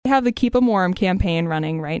have the Keep 'em Warm campaign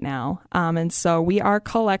running right now. And so we are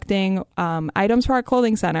collecting items for our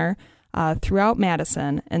clothing center throughout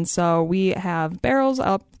Madison. And so we have barrels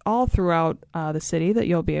up all throughout the city that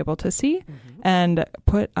you'll be able to see, and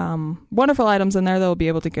put wonderful items in there that will be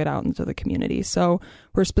able to get out into the community. So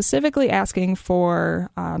we're specifically asking for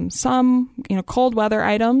some cold weather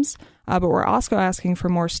items, but we're also asking for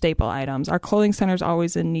more staple items. Our clothing center is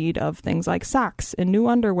always in need of things like socks and new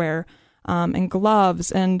underwear, and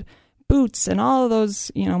gloves and boots and all of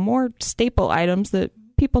those, more staple items that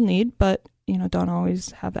people need, but, don't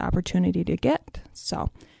always have the opportunity to get. So,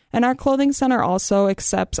 and our clothing center also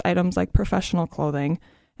accepts items like professional clothing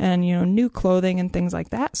and, new clothing and things like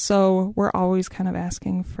that. So we're always kind of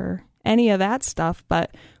asking for any of that stuff,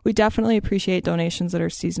 but we definitely appreciate donations that are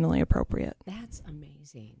seasonally appropriate. That's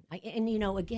amazing. And, again,